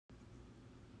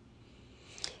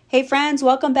Hey friends,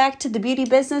 welcome back to the Beauty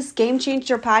Business Game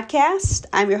Changer podcast.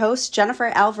 I'm your host, Jennifer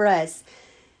Alvarez.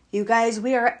 You guys,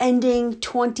 we are ending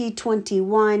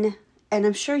 2021, and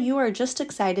I'm sure you are just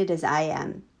excited as I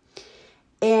am.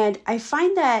 And I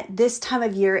find that this time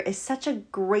of year is such a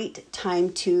great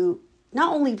time to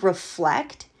not only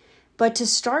reflect, but to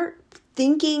start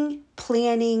thinking,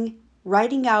 planning,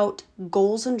 writing out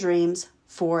goals and dreams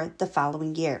for the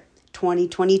following year,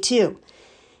 2022.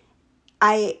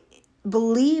 I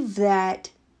believe that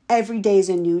every day is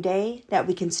a new day, that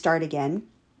we can start again,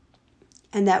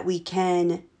 and that we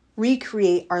can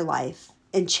recreate our life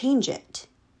and change it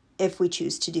if we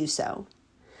choose to do so.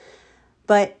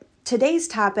 But today's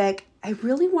topic, I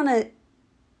really want to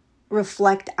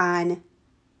reflect on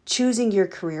choosing your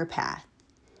career path.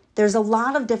 There's a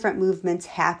lot of different movements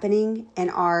happening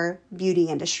in our beauty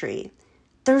industry.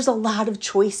 There's a lot of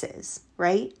choices,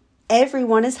 right?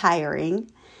 Everyone is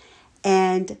hiring.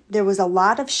 And there was a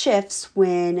lot of shifts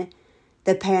when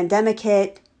the pandemic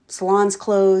hit, salons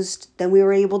closed, then we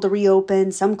were able to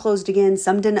reopen, some closed again,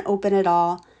 some didn't open at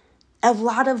all. A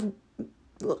lot of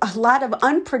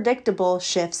unpredictable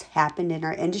shifts happened in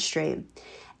our industry.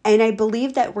 And I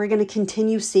believe that we're going to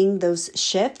continue seeing those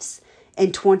shifts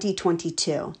in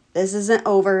 2022. This isn't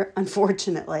over,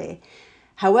 unfortunately.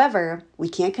 However, we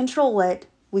can't control it.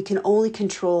 We can only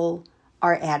control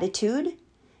our attitude,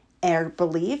 our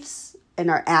beliefs, and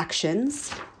our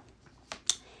actions.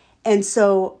 And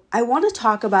so I want to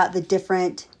talk about the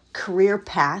different career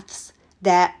paths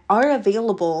that are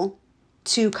available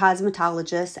to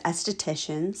cosmetologists,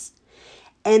 estheticians,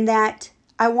 and that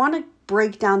I want to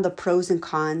break down the pros and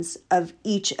cons of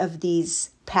each of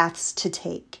these paths to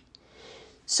take.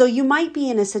 So you might be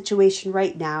in a situation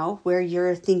right now where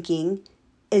you're thinking,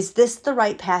 is this the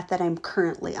right path that I'm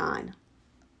currently on?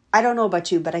 I don't know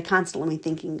about you, but I constantly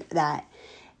thinking that.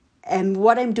 And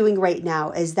what I'm doing right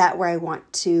now, is that where I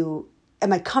want to,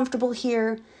 am I comfortable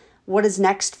here? What is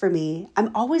next for me?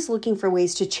 I'm always looking for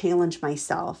ways to challenge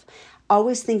myself,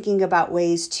 always thinking about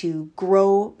ways to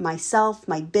grow myself,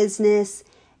 my business,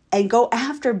 and go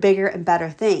after bigger and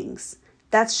better things.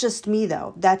 That's just me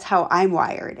though. That's how I'm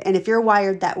wired. And if you're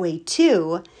wired that way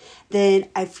too, then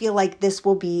I feel like this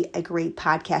will be a great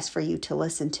podcast for you to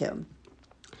listen to.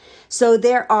 So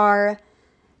there are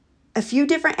a few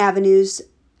different avenues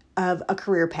of a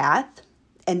career path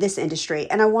in this industry,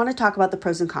 and I want to talk about the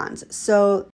pros and cons.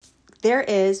 So there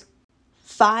is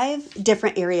 5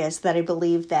 different areas that I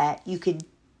believe that you could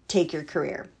take your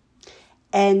career.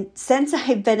 And since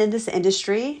I've been in this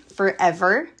industry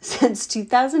forever, since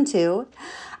 2002,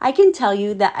 I can tell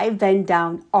you that I've been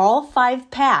down all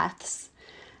 5 paths.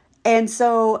 And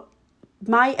so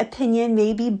my opinion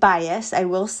may be biased, I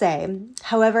will say.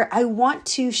 However, I want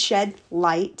to shed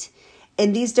light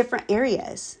in these different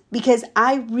areas, because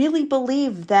I really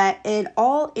believe that in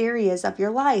all areas of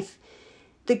your life,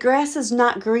 the grass is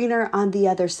not greener on the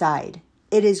other side.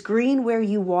 It is green where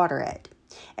you water it.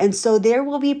 And so there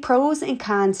will be pros and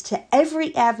cons to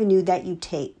every avenue that you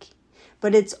take.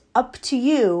 But it's up to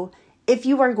you. If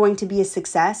you are going to be a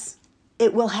success,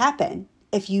 it will happen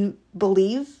if you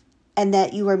believe and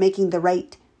that you are making the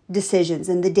right decisions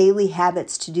and the daily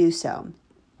habits to do so.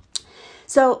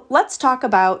 So let's talk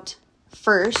about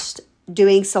first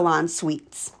doing salon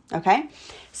suites, okay?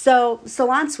 So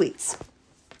salon suites,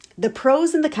 the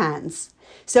pros and the cons.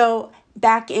 So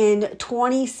back in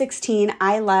 2016,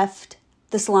 I left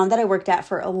the salon that I worked at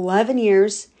for 11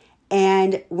 years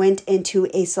and went into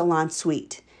a salon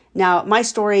suite. Now, my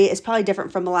story is probably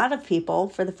different from a lot of people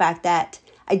for the fact that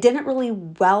I didn't really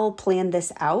well plan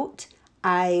this out.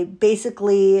 I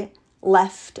basically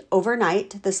left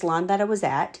overnight the salon that I was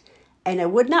at, and I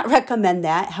would not recommend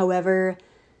that. However,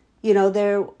 you know,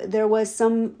 there was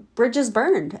some bridges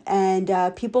burned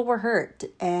and people were hurt.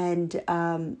 And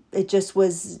it just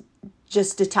was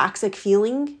just a toxic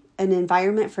feeling, an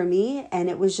environment for me. And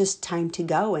it was just time to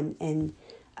go and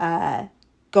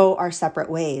go our separate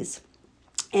ways.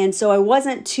 And so I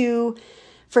wasn't too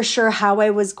for sure what I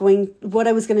was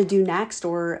going to do next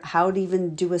or how to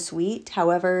even do a suite.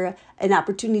 However, an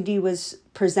opportunity was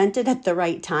presented at the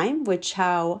right time, which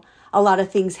how a lot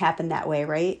of things happen that way,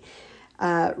 right?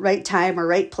 Right time or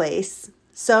right place.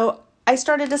 So I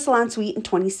started a salon suite in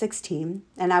 2016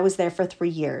 and I was there for 3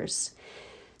 years.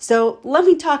 So let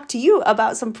me talk to you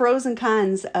about some pros and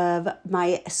cons of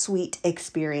my suite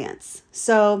experience.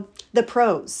 So the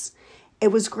pros,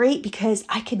 it was great because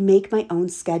I could make my own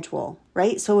schedule,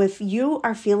 right? So if you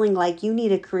are feeling like you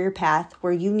need a career path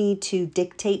where you need to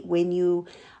dictate when you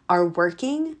are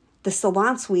working, the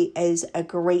salon suite is a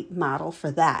great model for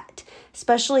that,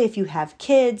 especially if you have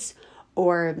kids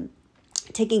or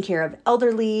taking care of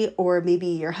elderly, or maybe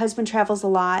your husband travels a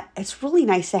lot, it's really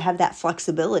nice to have that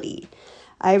flexibility.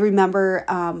 I remember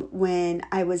when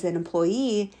I was an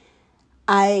employee,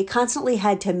 I constantly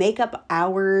had to make up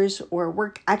hours or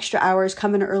work extra hours,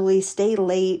 come in early, stay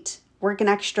late, work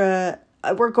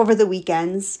over the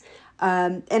weekends.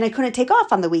 And I couldn't take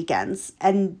off on the weekends.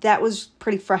 And that was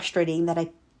pretty frustrating that I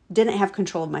didn't have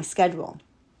control of my schedule.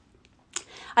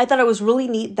 I thought it was really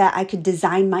neat that I could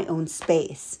design my own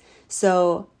space.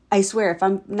 So I swear, if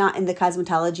I'm not in the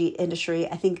cosmetology industry,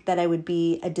 I think that I would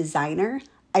be a designer.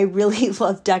 I really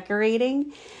love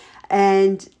decorating.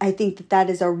 And I think that that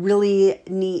is a really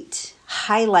neat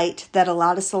highlight that a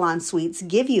lot of salon suites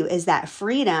give you, is that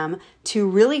freedom to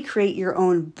really create your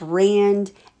own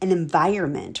brand and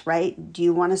environment, right? Do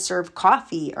you want to serve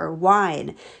coffee or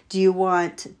wine? Do you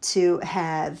want to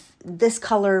have this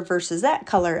color versus that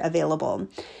color available?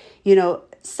 You know,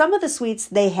 some of the suites,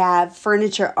 they have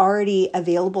furniture already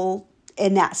available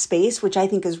in that space, which I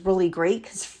think is really great,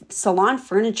 because salon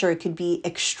furniture could be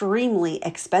extremely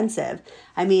expensive.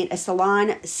 I mean, a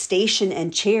salon station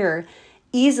and chair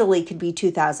easily could be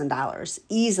 $2,000,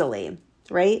 easily,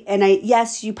 right? And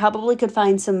yes, you probably could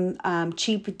find some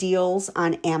cheap deals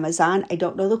on Amazon. I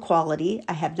don't know the quality.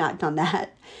 I have not done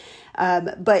that.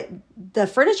 But the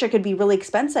furniture could be really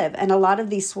expensive. And a lot of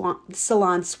these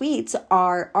salon suites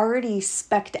are already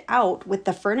spec'd out with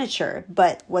the furniture.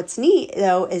 But what's neat,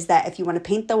 though, is that if you want to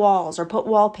paint the walls or put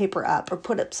wallpaper up or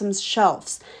put up some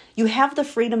shelves, you have the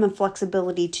freedom and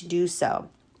flexibility to do so.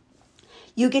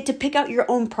 You get to pick out your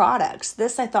own products.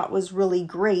 This I thought was really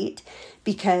great,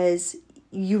 because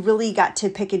you really got to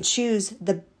pick and choose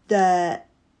the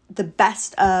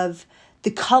best of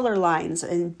the color lines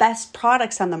and best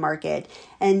products on the market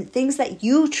and things that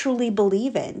you truly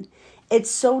believe in.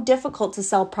 It's so difficult to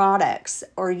sell products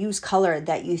or use color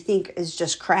that you think is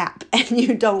just crap and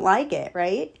you don't like it,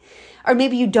 right? Or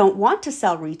maybe you don't want to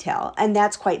sell retail, and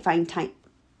that's quite fine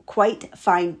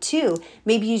too.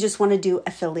 Maybe you just want to do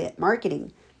affiliate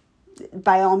marketing.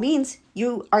 By all means,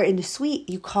 you are in a suite,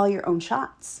 you call your own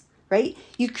shots, right?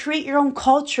 You create your own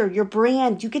culture, your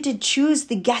brand. You get to choose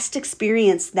the guest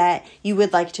experience that you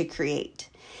would like to create.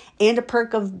 And a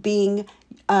perk of being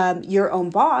your own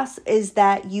boss is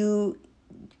that you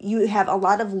have a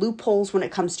lot of loopholes when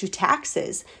it comes to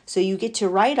taxes. So you get to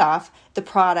write off the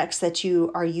products that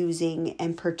you are using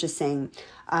and purchasing,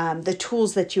 the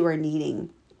tools that you are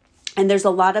needing. And there's a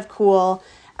lot of cool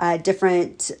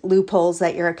different loopholes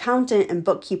that your accountant and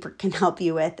bookkeeper can help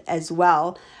you with as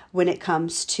well when it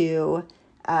comes to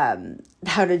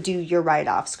how to do your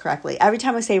write-offs correctly. Every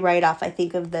time I say write-off, I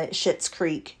think of the Schitt's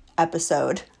Creek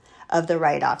episode of the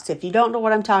write-off. So if you don't know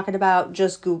what I'm talking about,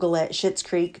 just Google it, Schitt's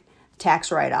Creek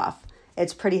tax write-off.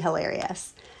 It's pretty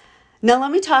hilarious. Now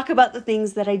let me talk about the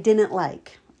things that I didn't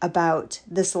like about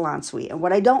the salon suite. And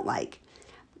what I don't like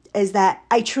is that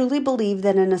I truly believe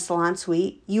that in a salon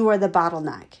suite, you are the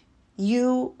bottleneck.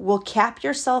 You will cap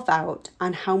yourself out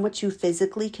on how much you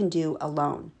physically can do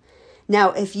alone.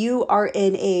 Now, if you are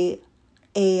in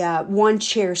a one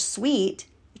chair suite,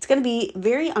 it's going to be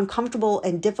very uncomfortable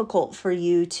and difficult for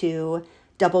you to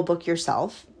double book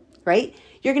yourself, right?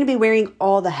 You're going to be wearing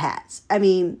all the hats. I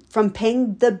mean, from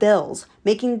paying the bills,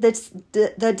 making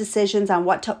the decisions on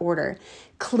what to order,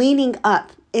 cleaning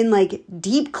up, in like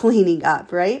deep cleaning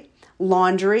up, right?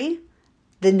 Laundry,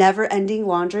 the never-ending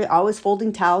laundry, always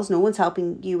folding towels. No one's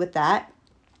helping you with that.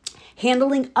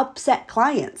 Handling upset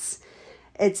clients.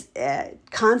 It's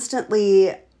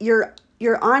constantly, you're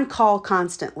on call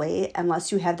constantly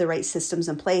unless you have the right systems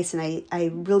in place. And I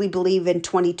really believe in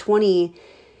 2020,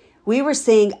 we were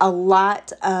seeing a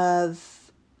lot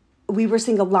of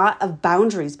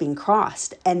boundaries being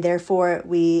crossed. And therefore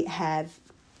we have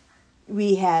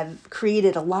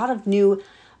created a lot of new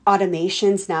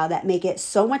automations now that make it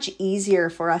so much easier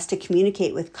for us to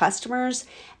communicate with customers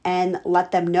and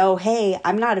let them know, hey,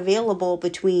 I'm not available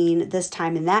between this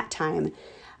time and that time.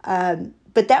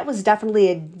 But that was definitely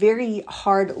a very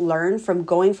hard learn from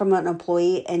going from an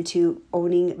employee into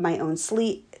owning my own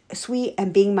suite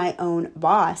and being my own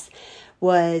boss,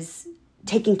 was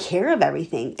taking care of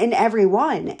everything and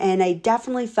everyone. And I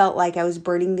definitely felt like I was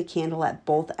burning the candle at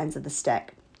both ends of the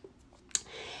stick.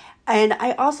 And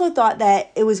I also thought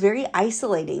that it was very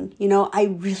isolating. You know, I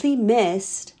really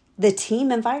missed the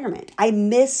team environment. I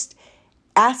missed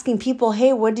asking people,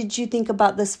 hey, what did you think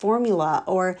about this formula?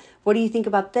 Or what do you think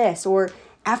about this? Or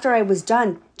after I was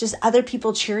done, just other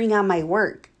people cheering on my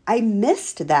work. I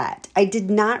missed that. I did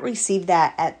not receive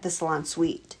that at the salon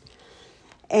suite.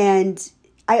 And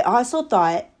I also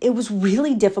thought it was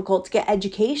really difficult to get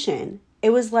education.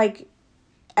 It was like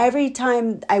every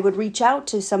time I would reach out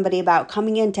to somebody about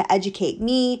coming in to educate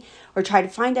me or try to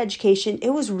find education,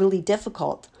 it was really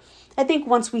difficult. I think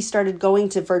once we started going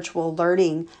to virtual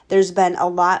learning, there's been a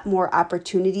lot more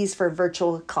opportunities for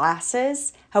virtual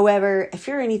classes. However, if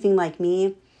you're anything like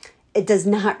me, it does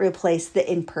not replace the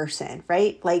in-person,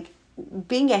 right? Like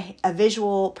being a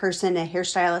visual person, a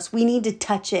hairstylist, we need to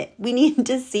touch it. We need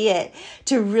to see it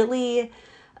to really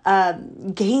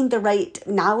gain the right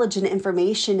knowledge and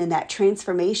information and that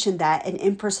transformation that an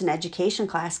in-person education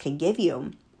class can give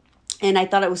you. And I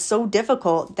thought it was so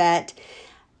difficult that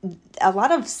a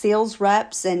lot of sales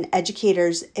reps and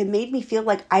educators, it made me feel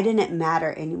like I didn't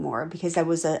matter anymore because I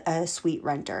was a suite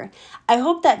renter. I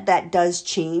hope that that does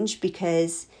change,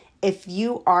 because if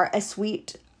you are a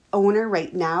suite owner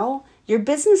right now, your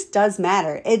business does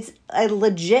matter. It's a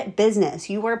legit business.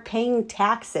 You are paying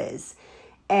taxes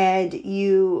and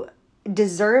you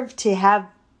deserve to have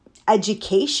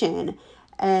education.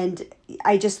 And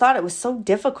I just thought it was so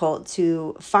difficult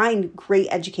to find great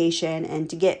education and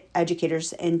to get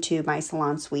educators into my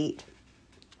salon suite.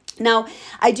 Now,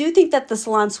 I do think that the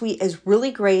salon suite is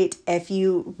really great if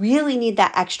you really need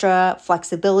that extra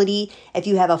flexibility, if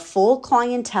you have a full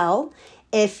clientele,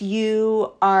 if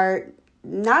you are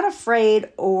not afraid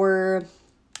or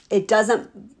it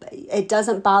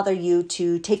doesn't bother you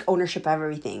to take ownership of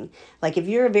everything. Like if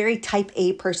you're a very type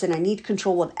A person, I need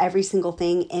control of every single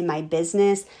thing in my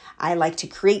business. I like to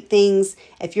create things.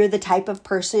 If you're the type of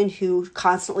person who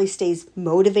constantly stays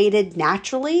motivated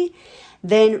naturally,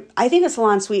 then I think a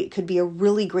salon suite could be a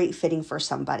really great fitting for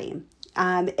somebody.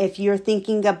 If you're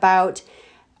thinking about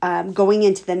going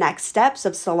into the next steps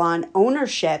of salon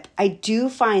ownership, I do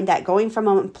find that going from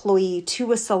an employee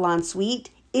to a salon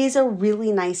suite is a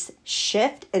really nice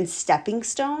shift and stepping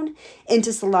stone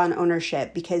into salon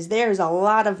ownership, because there's a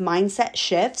lot of mindset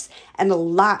shifts and a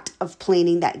lot of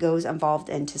planning that goes involved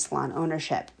into salon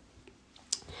ownership.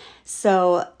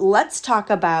 So let's talk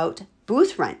about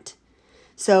booth rent.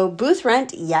 So booth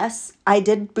rent, yes, I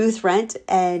did booth rent,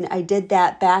 and I did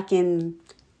that back in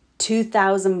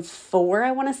 2004,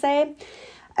 I want to say.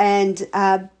 And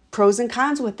pros and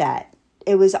cons with that.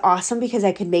 It was awesome because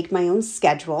I could make my own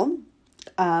schedule.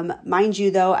 Mind you,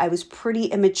 though, I was pretty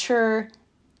immature.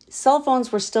 Cell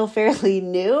phones were still fairly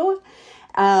new,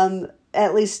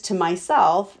 at least to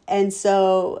myself. And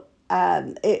so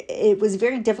it was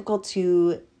very difficult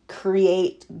to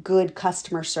create good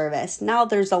customer service. Now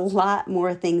there's a lot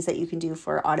more things that you can do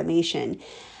for automation.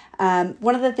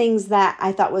 One of the things that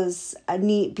I thought was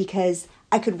neat, because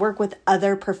I could work with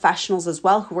other professionals as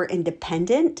well who were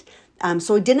independent.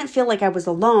 So it didn't feel like I was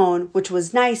alone, which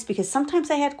was nice because sometimes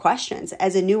I had questions.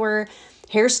 As a newer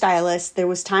hairstylist, there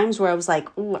was times where I was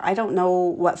like, "Ooh, I don't know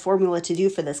what formula to do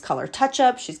for this color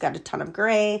touch-up. She's got a ton of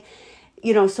gray."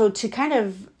 So to kind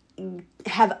of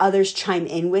have others chime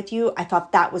in with you, I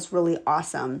thought that was really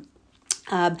awesome.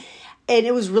 And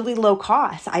it was really low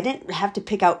cost. I didn't have to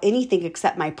pick out anything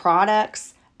except my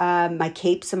products, my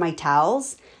capes and my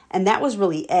towels. And that was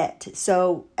really it.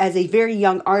 So as a very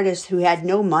young artist who had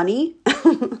no money,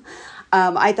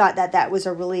 I thought that that was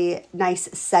a really nice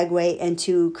segue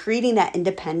into creating that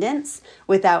independence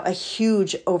without a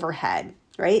huge overhead,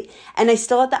 right? And I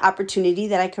still had the opportunity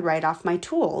that I could write off my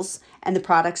tools and the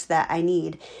products that I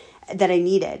needed.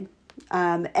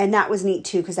 And that was neat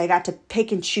too, because I got to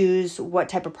pick and choose what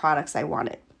type of products I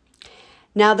wanted.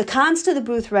 Now, the cons to the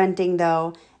booth renting,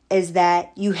 though, is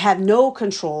that you have no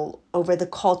control over the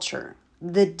culture,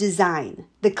 the design,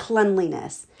 the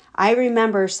cleanliness. I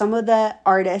remember some of the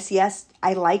artists, yes,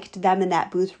 I liked them in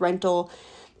that booth rental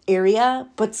area,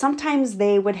 but sometimes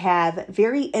they would have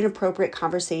very inappropriate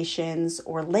conversations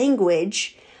or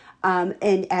language.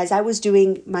 And as I was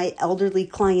doing my elderly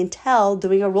clientele,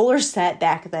 doing a roller set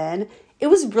back then, it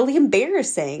was really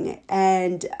embarrassing.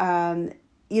 And,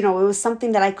 it was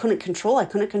something that I couldn't control. I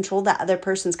couldn't control that other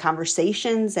person's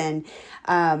conversations and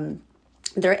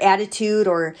their attitude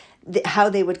or how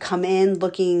they would come in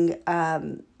looking,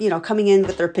 coming in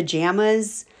with their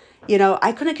pajamas.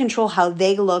 I couldn't control how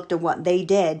they looked and what they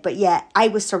did, but yet I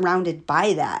was surrounded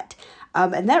by that.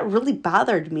 And that really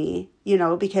bothered me,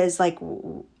 because I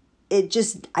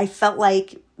felt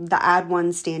like the odd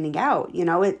one standing out.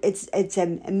 It's a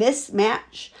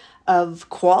mismatch of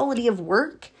quality of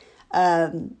work,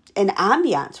 and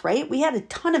ambiance, right? We had a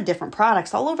ton of different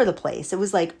products all over the place. It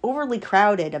was like overly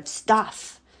crowded of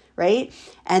stuff, right?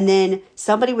 And then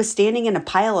somebody was standing in a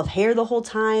pile of hair the whole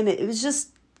time. It was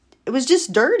just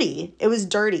dirty. It was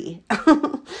dirty.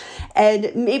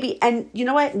 And you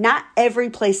know what? Not every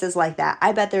place is like that.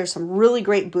 I bet there's some really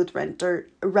great booth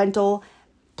rental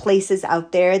places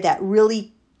out there that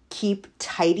really keep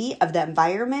tidy of the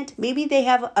environment. Maybe they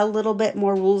have a little bit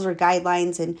more rules or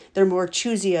guidelines and they're more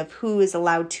choosy of who is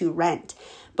allowed to rent.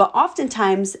 But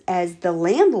oftentimes as the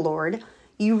landlord,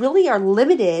 you really are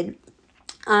limited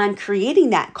on creating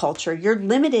that culture. You're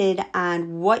limited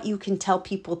on what you can tell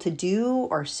people to do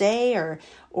or say,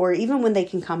 or even when they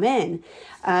can come in.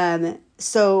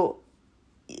 So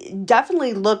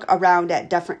definitely look around at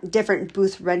different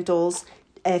booth rentals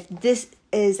if this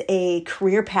is a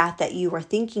career path that you are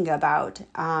thinking about.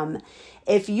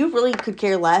 If you really could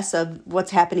care less of what's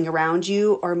happening around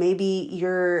you, or maybe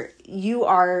you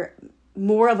are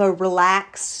more of a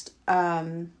relaxed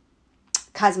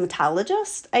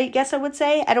cosmetologist, I guess I would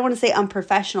say. I don't want to say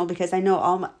unprofessional because I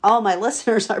know all my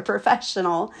listeners are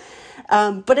professional.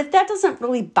 But if that doesn't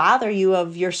really bother you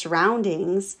of your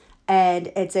surroundings and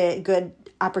it's a good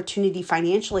opportunity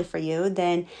financially for you,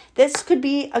 then this could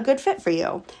be a good fit for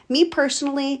you. Me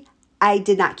personally, I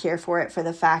did not care for it for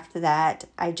the fact that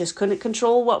I just couldn't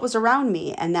control what was around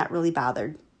me, and that really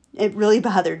bothered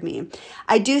me.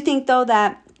 I do think though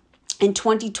that in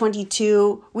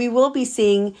 2022, we will be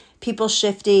seeing people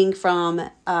shifting from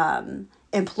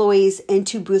employees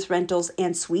into booth rentals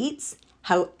and suites.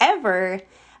 However,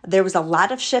 there was a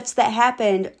lot of shifts that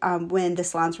happened when the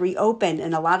salons reopened,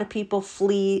 and a lot of people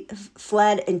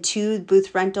fled into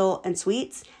booth rental and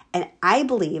suites. And I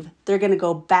believe they're going to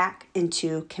go back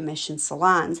into commission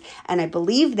salons. And I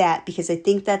believe that because I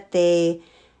think that they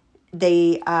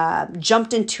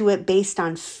jumped into it based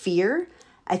on fear.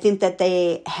 I think that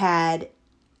they had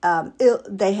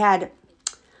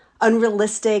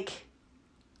unrealistic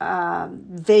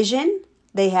vision.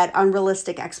 They had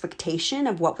unrealistic expectation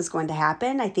of what was going to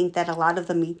happen. I think that a lot of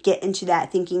them get into that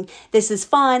thinking, this is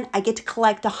fun. I get to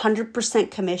collect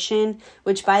 100% commission,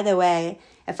 which, by the way,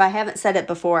 if I haven't said it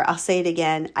before, I'll say it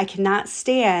again. I cannot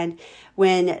stand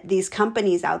when these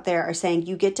companies out there are saying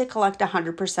you get to collect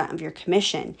 100% of your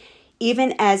commission.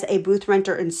 Even as a booth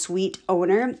renter and suite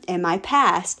owner in my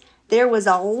past, there was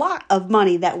a lot of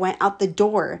money that went out the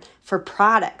door for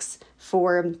products,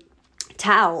 for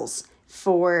towels,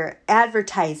 for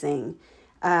advertising,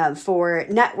 for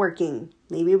networking.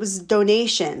 Maybe it was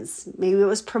donations. Maybe it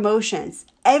was promotions.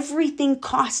 Everything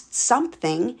cost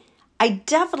something. I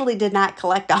definitely did not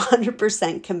collect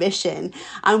 100% commission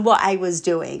on what I was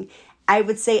doing. I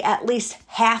would say at least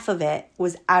half of it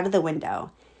was out of the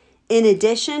window. In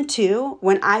addition to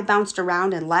when I bounced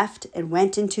around and left and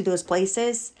went into those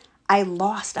places, I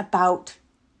lost about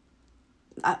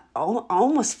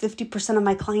almost 50% of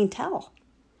my clientele.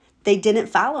 They didn't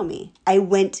follow me. I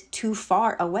went too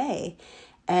far away,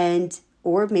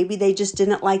 or maybe they just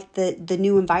didn't like the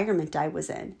new environment I was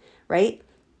in, right?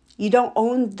 You don't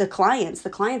own the clients. The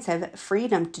clients have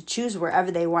freedom to choose wherever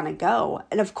they want to go.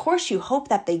 And of course you hope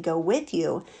that they go with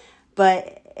you.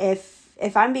 But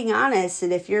if I'm being honest,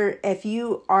 and if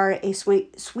you are a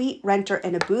suite renter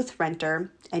and a booth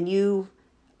renter, and you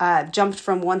jumped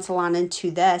from one salon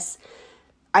into this,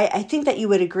 I think that you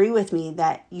would agree with me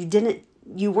that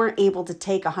you weren't able to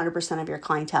take 100% of your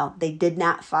clientele. They did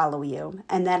not follow you.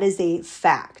 And that is a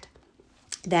fact,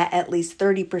 that at least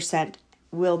 30%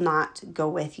 will not go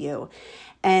with you.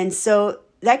 And so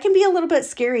that can be a little bit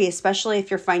scary, especially if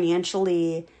you're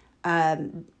financially,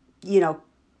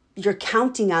 you're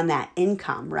counting on that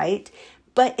income, right?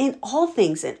 But in all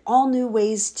things, in all new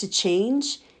ways to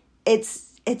change,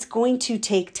 it's going to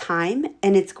take time,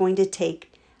 and it's going to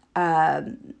take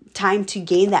time to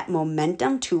gain that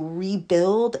momentum to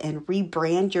rebuild and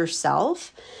rebrand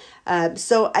yourself.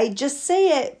 So I just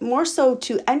say it more so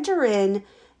to enter in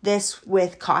this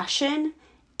with caution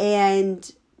and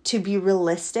to be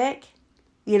realistic.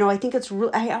 I think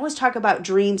I always talk about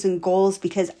dreams and goals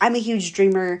because I'm a huge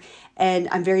dreamer and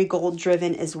I'm very goal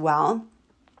driven as well.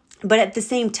 But at the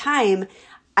same time,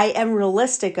 I am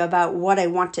realistic about what I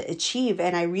want to achieve.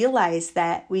 And I realize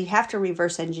that we have to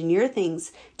reverse engineer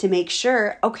things to make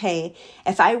sure, okay,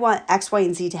 if I want X, Y,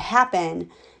 and Z to happen,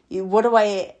 what do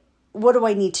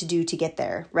I need to do to get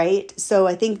there, right? So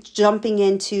I think jumping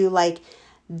into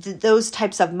those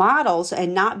types of models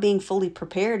and not being fully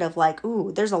prepared of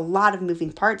there's a lot of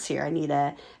moving parts here. I need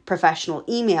a professional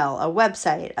email, a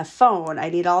website, a phone. I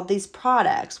need all these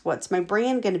products. What's my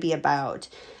brand going to be about?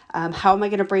 How am I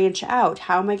going to branch out?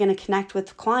 How am I going to connect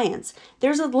with clients?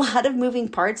 There's a lot of moving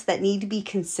parts that need to be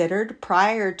considered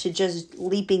prior to just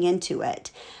leaping into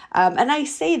it. And I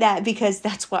say that because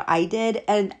that's what I did.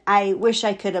 And I wish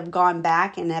I could have gone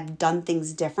back and have done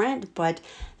things different. But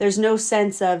there's no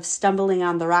sense of stumbling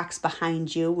on the rocks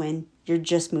behind you when you're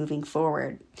just moving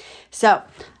forward. So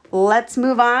let's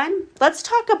move on. Let's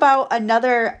talk about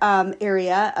another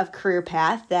area of career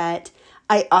path that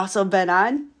I also been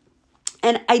on.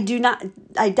 And I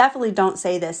definitely don't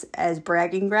say this as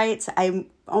bragging rights. I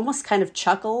almost kind of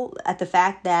chuckle at the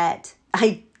fact that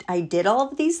I did all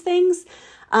of these things.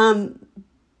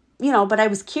 But I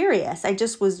was curious. I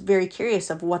just was very curious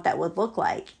of what that would look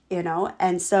like,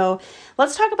 And so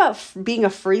let's talk about being a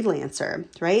freelancer,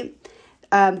 right?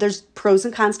 There's pros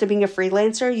and cons to being a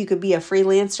freelancer. You could be a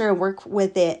freelancer and work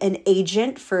with an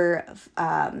agent for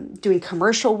doing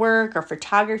commercial work or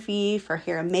photography for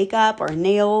hair and makeup or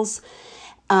nails.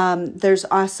 There's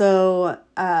also,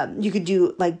 you could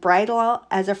do like bridal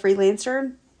as a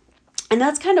freelancer. And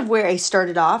that's kind of where I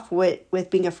started off with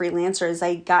being a freelancer, as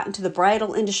I got into the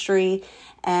bridal industry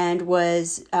and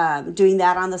was doing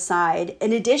that on the side.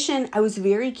 In addition, I was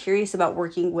very curious about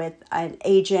working with an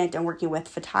agent and working with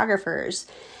photographers.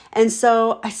 And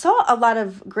so I saw a lot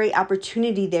of great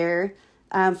opportunity there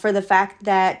for the fact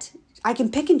that I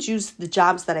can pick and choose the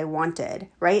jobs that I wanted,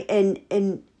 right?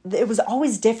 And it was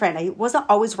always different. I wasn't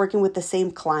always working with the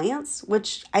same clients,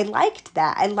 which I liked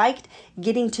that. I liked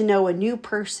getting to know a new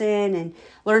person and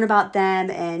learn about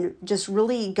them and just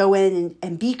really go in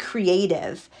and be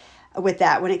creative with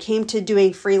that. When it came to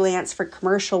doing freelance for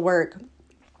commercial work,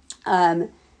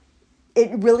 it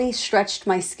really stretched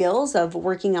my skills of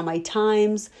working on my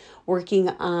times, working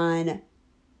on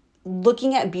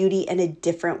looking at beauty in a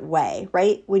different way,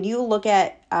 right? When you look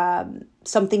at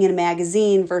something in a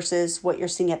magazine versus what you're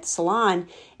seeing at the salon,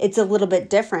 it's a little bit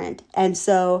different. And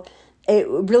so it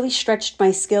really stretched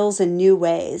my skills in new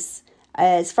ways.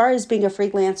 As far as being a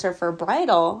freelancer for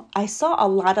bridal, I saw a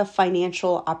lot of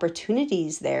financial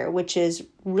opportunities there, which is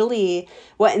really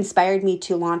what inspired me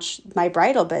to launch my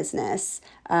bridal business.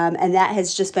 And that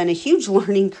has just been a huge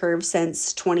learning curve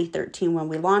since 2013 when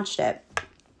we launched it.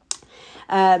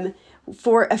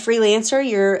 For a freelancer,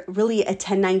 you're really a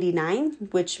 1099,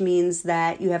 which means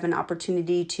that you have an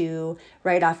opportunity to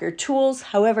write off your tools.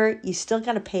 However, you still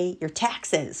got to pay your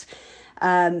taxes.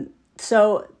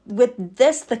 So with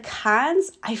this, the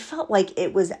cons, I felt like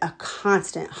it was a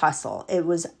constant hustle. It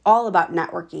was all about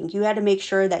networking. You had to make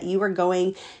sure that you were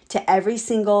going to every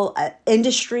single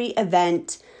industry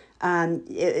event.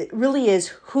 It really is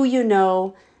who you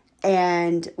know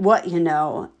and what you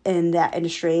know in that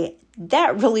industry.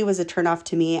 That really was a turnoff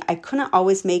to me. I couldn't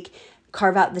always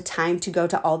carve out the time to go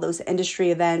to all those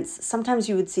industry events. Sometimes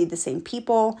you would see the same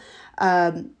people.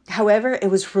 However, it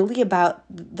was really about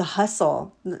the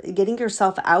hustle, getting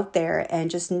yourself out there and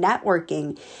just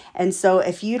networking. And so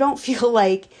if you don't feel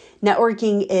like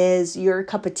networking is your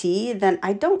cup of tea, then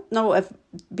I don't know if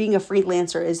being a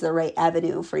freelancer is the right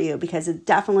avenue for you, because it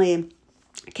definitely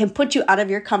can put you out of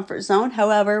your comfort zone.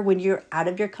 However, when you're out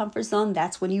of your comfort zone,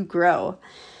 that's when you grow.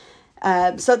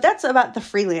 So that's about the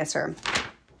freelancer.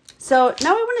 So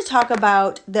now I want to talk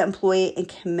about the employee and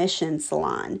commission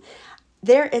salon.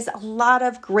 There is a lot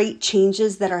of great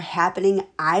changes that are happening,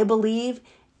 I believe,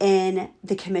 in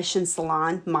the commission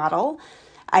salon model.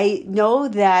 I know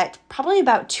that probably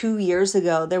about 2 years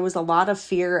ago, there was a lot of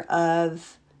fear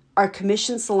of our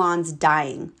commission salons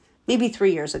dying. Maybe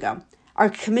 3 years ago. Our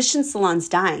commission salons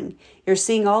dying. You're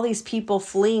seeing all these people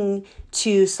fleeing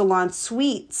to salon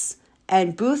suites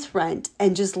and booth rent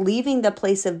and just leaving the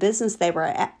place of business they were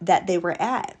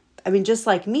at. I mean, just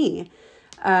like me,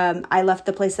 I left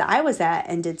the place that I was at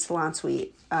and did salon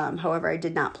suite. However, I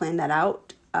did not plan that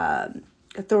out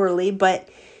thoroughly. But,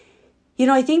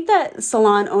 I think that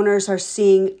salon owners are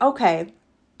seeing, okay,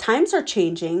 times are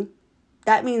changing.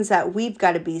 That means that we've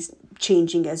got to be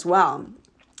changing as well.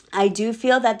 I do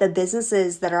feel that the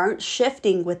businesses that aren't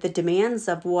shifting with the demands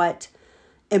of what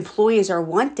employees are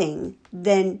wanting,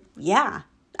 then yeah,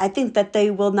 I think that they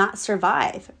will not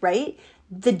survive, right?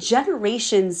 The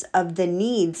generations of the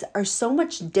needs are so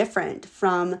much different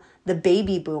from the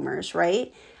baby boomers,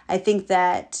 right? I think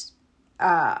that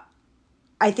the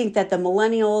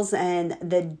millennials and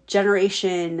the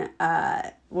generation,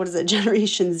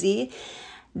 Generation Z,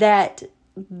 that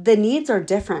the needs are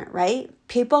different, right?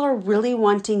 People are really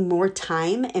wanting more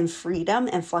time and freedom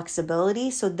and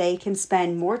flexibility so they can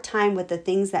spend more time with the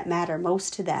things that matter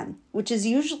most to them, which is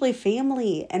usually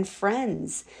family and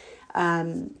friends,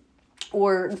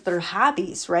 or their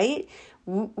hobbies, right?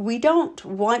 We don't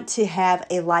want to have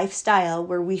a lifestyle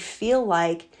where we feel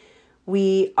like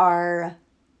we are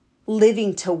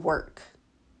living to work.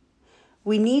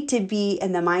 We need to be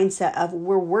in the mindset of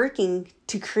we're working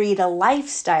to create a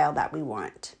lifestyle that we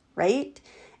want, right?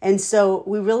 And so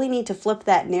we really need to flip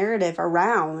that narrative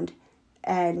around,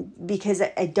 and because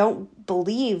I don't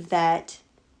believe that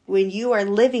when you are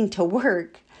living to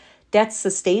work, that's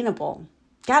sustainable.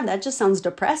 God, that just sounds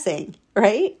depressing,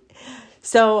 right?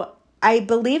 So I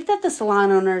believe that the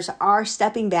salon owners are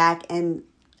stepping back and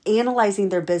analyzing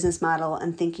their business model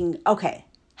and thinking, okay,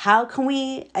 how can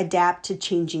we adapt to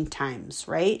changing times,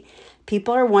 right?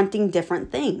 People are wanting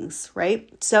different things,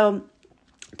 right? So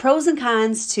pros and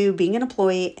cons to being an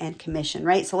employee and commission,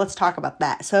 right? So let's talk about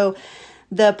that. So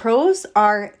the pros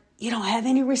are you don't have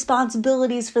any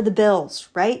responsibilities for the bills,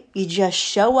 right? You just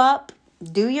show up,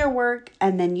 do your work,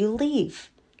 and then you leave,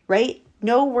 right?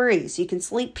 No worries. You can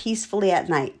sleep peacefully at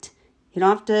night. You don't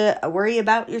have to worry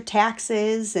about your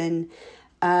taxes and,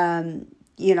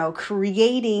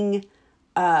 creating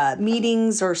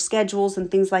meetings or schedules and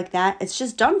things like that. It's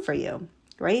just done for you,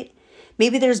 right?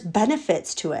 Maybe there's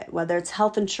benefits to it, whether it's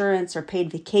health insurance or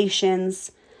paid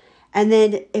vacations. And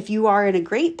then if you are in a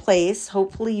great place,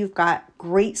 hopefully you've got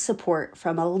great support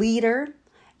from a leader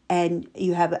and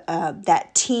you have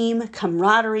that team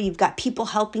camaraderie. You've got people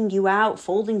helping you out,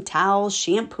 folding towels,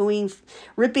 shampooing,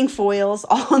 ripping foils,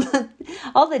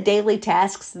 all the daily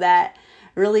tasks that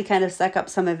really kind of suck up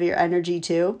some of your energy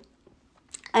too.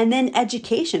 And then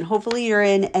education. Hopefully you're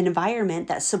in an environment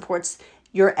that supports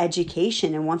your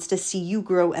education and wants to see you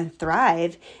grow and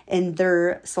thrive in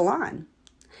their salon.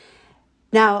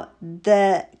 Now,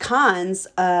 the cons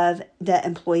of the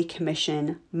employee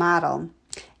commission model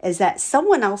is that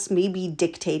someone else may be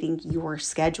dictating your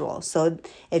schedule. So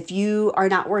if you are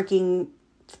not working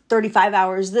 35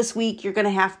 hours this week, you're going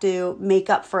to have to make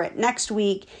up for it next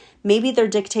week. Maybe they're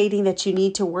dictating that you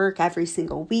need to work every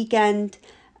single weekend.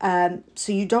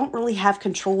 So you don't really have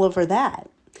control over that.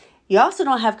 You also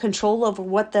don't have control over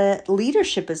what the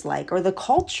leadership is like or the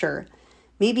culture.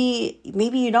 Maybe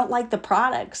you don't like the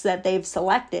products that they've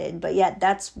selected, but yet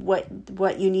that's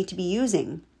what you need to be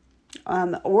using.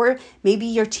 Or maybe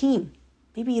your team.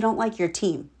 Maybe you don't like your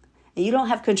team. And you don't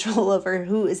have control over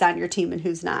who is on your team and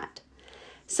who's not.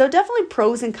 So definitely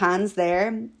pros and cons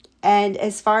there. And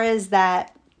as far as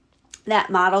that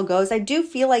model goes, I do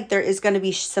feel like there is going to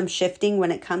be some shifting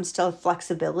when it comes to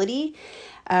flexibility.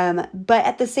 But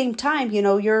at the same time,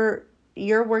 you're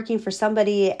working for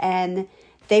somebody and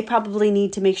they probably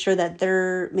need to make sure that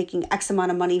they're making X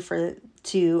amount of money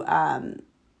to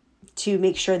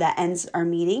make sure that ends are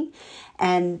meeting.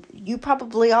 And you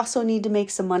probably also need to make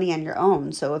some money on your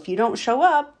own. So if you don't show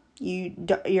up,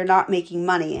 you're not making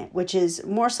money, which is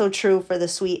more so true for the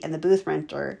suite and the booth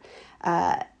renter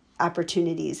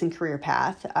opportunities and career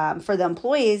path. For the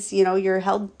employees, you're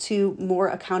held to more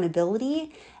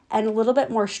accountability and a little bit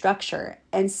more structure.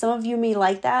 And some of you may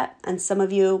like that, and some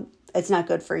of you, it's not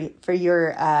good for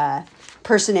your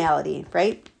personality,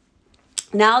 right?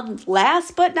 Now,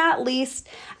 last but not least,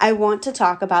 I want to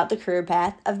talk about the career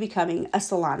path of becoming a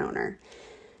salon owner.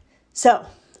 So,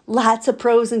 lots of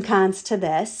pros and cons to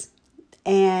this.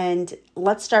 And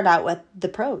let's start out with the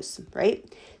pros, right?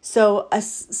 So, a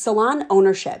salon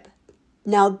ownership.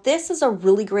 Now, this is a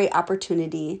really great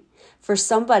opportunity for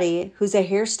somebody who's a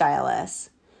hairstylist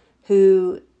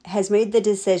who has made the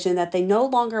decision that they no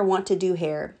longer want to do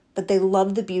hair, but they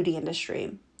love the beauty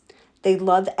industry. They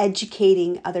love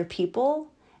educating other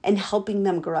people and helping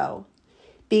them grow.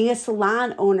 Being a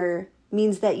salon owner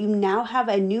means that you now have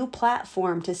a new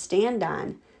platform to stand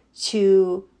on,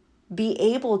 to be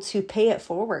able to pay it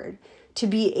forward, to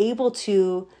be able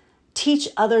to teach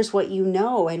others what you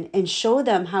know and show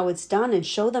them how it's done and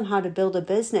show them how to build a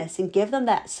business and give them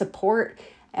that support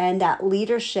and that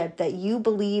leadership that you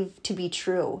believe to be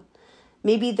true.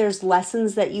 Maybe there's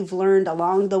lessons that you've learned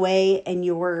along the way in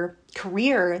your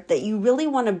career that you really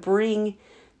want to bring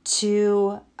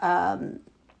to,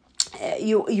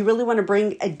 you really want to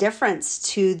bring a difference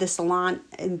to the salon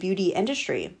and beauty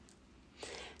industry.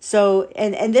 So,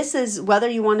 and this is whether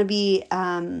you want to be,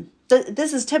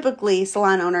 this is typically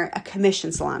salon owner, a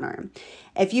commission salon owner.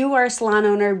 If you are a salon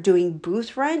owner doing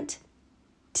booth rent,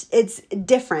 it's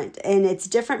different. And it's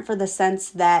different for the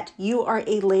sense that you are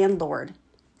a landlord.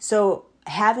 So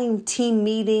having team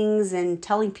meetings and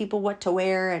telling people what to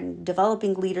wear and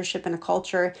developing leadership and a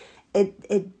culture,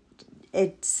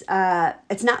 it's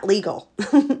not legal.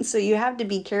 So you have to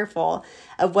be careful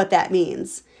of what that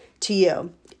means to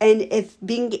you. And if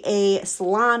being a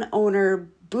salon owner,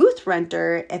 booth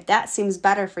renter, if that seems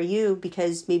better for you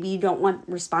because maybe you don't want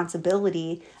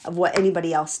responsibility of what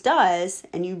anybody else does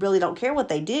and you really don't care what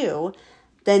they do,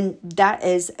 then that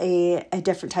is a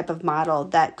different type of model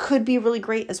that could be really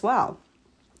great as well.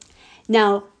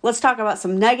 Now, let's talk about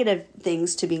some negative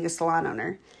things to being a salon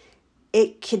owner.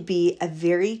 It could be a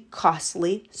very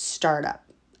costly startup,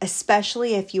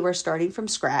 especially if you are starting from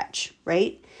scratch,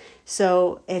 right?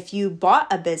 So if you bought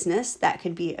a business, that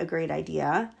could be a great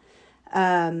idea.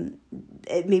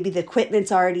 Maybe the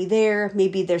equipment's already there.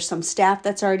 Maybe there's some staff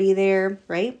that's already there,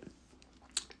 right?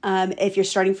 If you're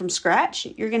starting from scratch,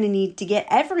 you're going to need to get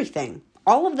everything,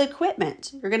 all of the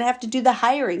equipment. You're going to have to do the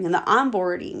hiring and the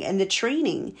onboarding and the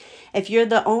training. If you're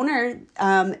the owner,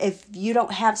 if you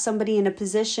don't have somebody in a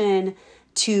position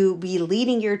to be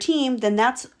leading your team, then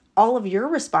that's all of your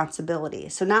responsibility.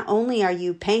 So not only are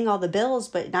you paying all the bills,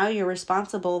 but now you're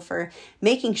responsible for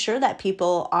making sure that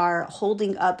people are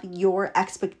holding up your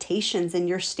expectations and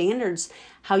your standards,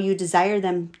 how you desire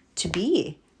them to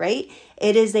be, right?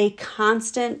 It is a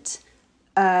constant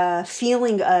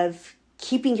feeling of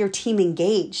keeping your team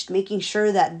engaged, making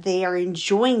sure that they are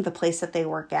enjoying the place that they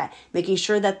work at, making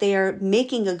sure that they are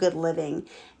making a good living,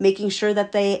 making sure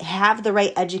that they have the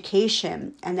right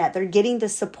education and that they're getting the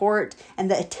support and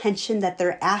the attention that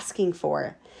they're asking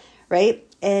for, right?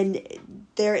 And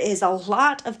there is a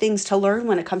lot of things to learn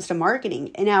when it comes to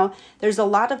marketing. And now there's a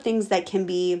lot of things that can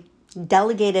be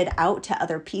delegated out to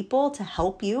other people to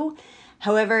help you.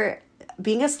 However,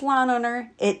 being a salon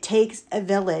owner, it takes a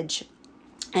village.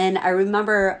 And I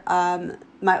remember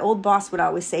my old boss would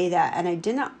always say that, and I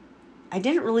didn't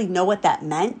really know what that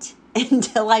meant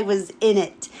until I was in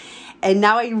it. And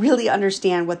now I really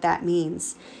understand what that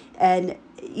means. And,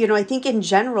 I think in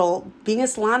general, being a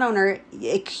salon owner,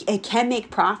 it can make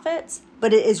profits,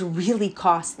 but it is really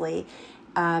costly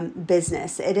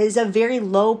business. It is a very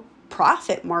low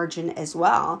profit margin as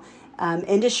well.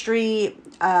 Industry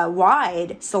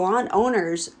wide, salon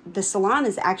owners, the salon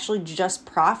is actually just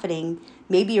profiting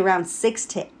maybe around 6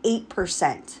 to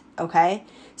 8%. Okay.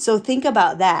 So think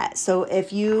about that. So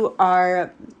if you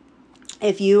are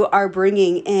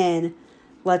bringing in,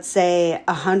 let's say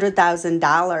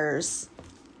 $100,000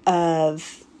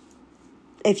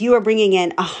 if you are bringing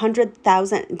in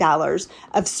 $100,000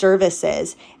 of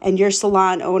services and your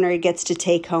salon owner gets to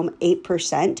take home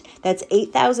 8%, that's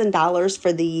 $8,000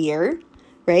 for the year,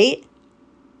 right?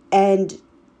 And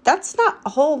that's not a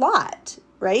whole lot,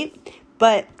 right?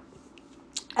 But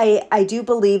I do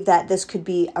believe that this could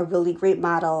be a really great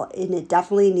model, and it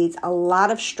definitely needs a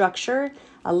lot of structure,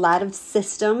 a lot of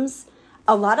systems,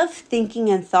 a lot of thinking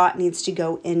and thought needs to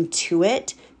go into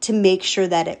it to make sure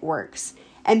that it works.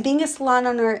 And being a salon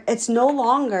owner, it's no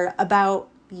longer about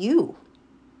you.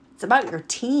 It's about your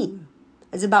team.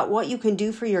 It's about what you can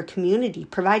do for your community,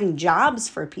 providing jobs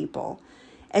for people.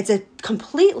 It's a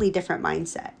completely different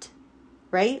mindset,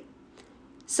 right?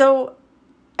 So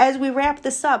as we wrap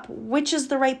this up, which is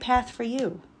the right path for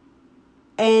you?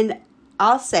 And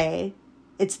I'll say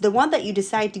it's the one that you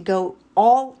decide to go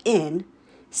all in.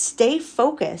 Stay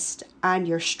focused on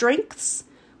your strengths,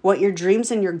 what your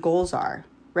dreams and your goals are,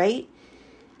 right?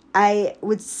 I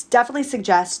would definitely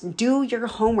suggest do your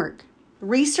homework,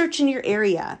 research in your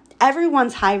area.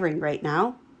 Everyone's hiring right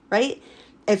now, right?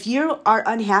 If you are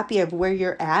unhappy of where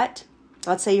you're at,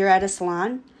 let's say you're at a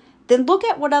salon, then look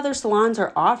at what other salons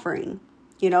are offering,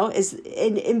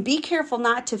 and be careful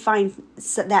not to find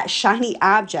that shiny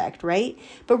object, right?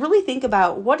 But really think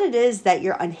about what it is that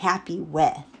you're unhappy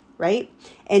with, right?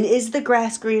 And is the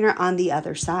grass greener on the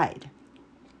other side?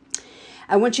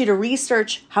 I want you to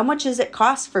research how much does it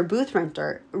cost for booth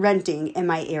renting in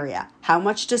my area? How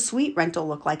much does suite rental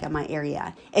look like in my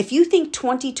area? If you think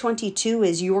 2022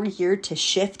 is your year to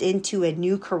shift into a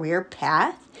new career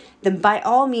path, then by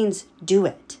all means do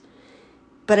it.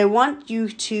 But I want you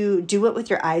to do it with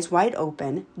your eyes wide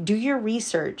open. Do your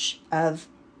research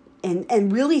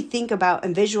and really think about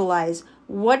and visualize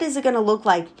what is it going to look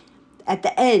like at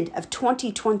the end of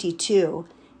 2022,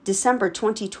 December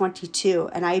 2022,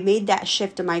 and I made that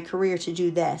shift in my career to do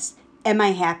this. Am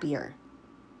I happier?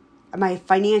 Am I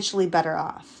financially better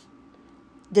off?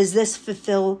 Does this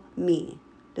fulfill me?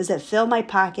 Does it fill my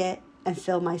pocket and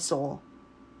fill my soul?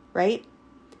 Right?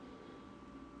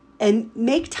 And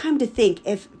make time to think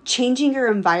if changing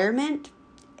your environment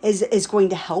is going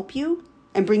to help you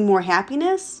and bring more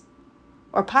happiness,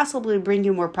 or possibly bring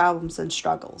you more problems and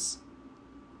struggles.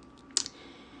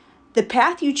 The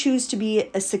path you choose to be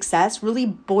a success really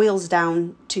boils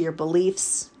down to your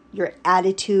beliefs, your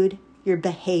attitude, your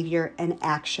behavior, and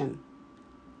action.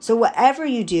 So whatever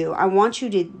you do, I want you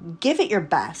to give it your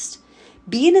best.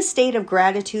 Be in a state of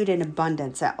gratitude and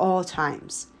abundance at all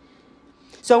times.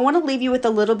 So I want to leave you with a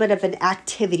little bit of an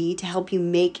activity to help you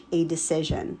make a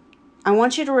decision. I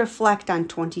want you to reflect on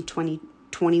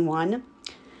 2021,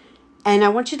 and I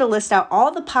want you to list out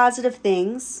all the positive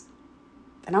things,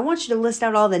 and I want you to list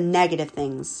out all the negative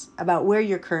things about where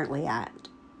you're currently at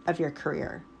of your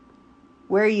career.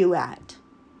 Where are you at?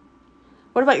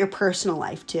 What about your personal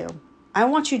life too? I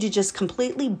want you to just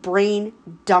completely brain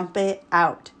dump it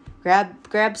out.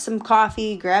 Grab some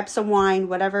coffee, grab some wine,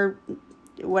 whatever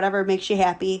makes you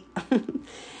happy.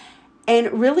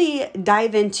 And really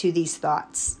dive into these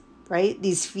thoughts, right?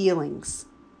 These feelings.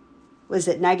 Was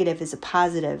it negative? Is it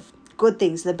positive? good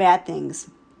things, the bad things,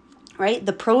 right?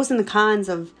 The pros and the cons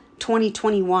of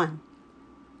 2021.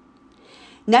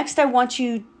 Next, I want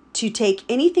you to take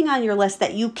anything on your list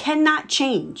that you cannot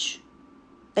change.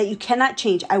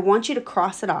 I want you to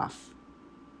cross it off.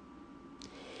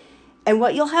 And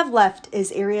what you'll have left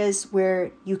is areas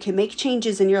where you can make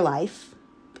changes in your life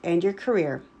and your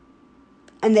career.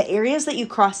 And the areas that you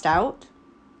crossed out,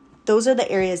 those are the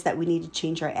areas that we need to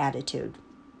change our attitude.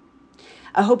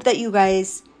 I hope that you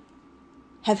guys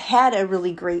have had a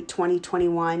really great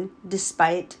 2021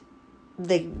 despite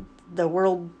the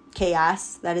world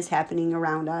chaos that is happening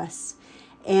around us.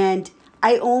 And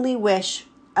I only wish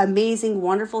amazing,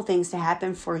 wonderful things to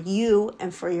happen for you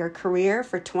and for your career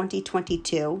for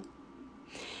 2022.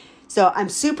 So I'm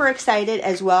super excited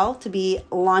as well to be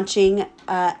launching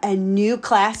a new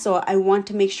class. So I want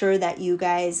to make sure that you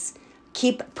guys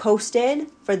keep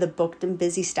posted for the Booked and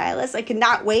Busy Stylist. I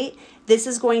cannot wait. This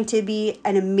is going to be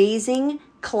an amazing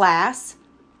class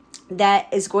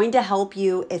that is going to help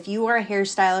you if you are a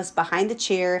hairstylist behind the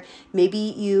chair. Maybe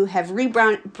you have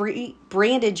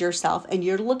rebranded yourself and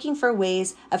you're looking for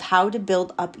ways of how to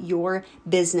build up your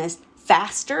business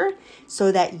faster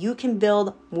so that you can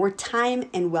build more time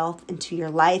and wealth into your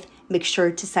life. Make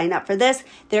sure to sign up for this.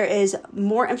 There is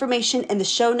more information in the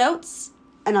show notes,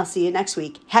 and I'll see you next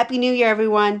week. Happy New Year,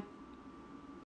 everyone.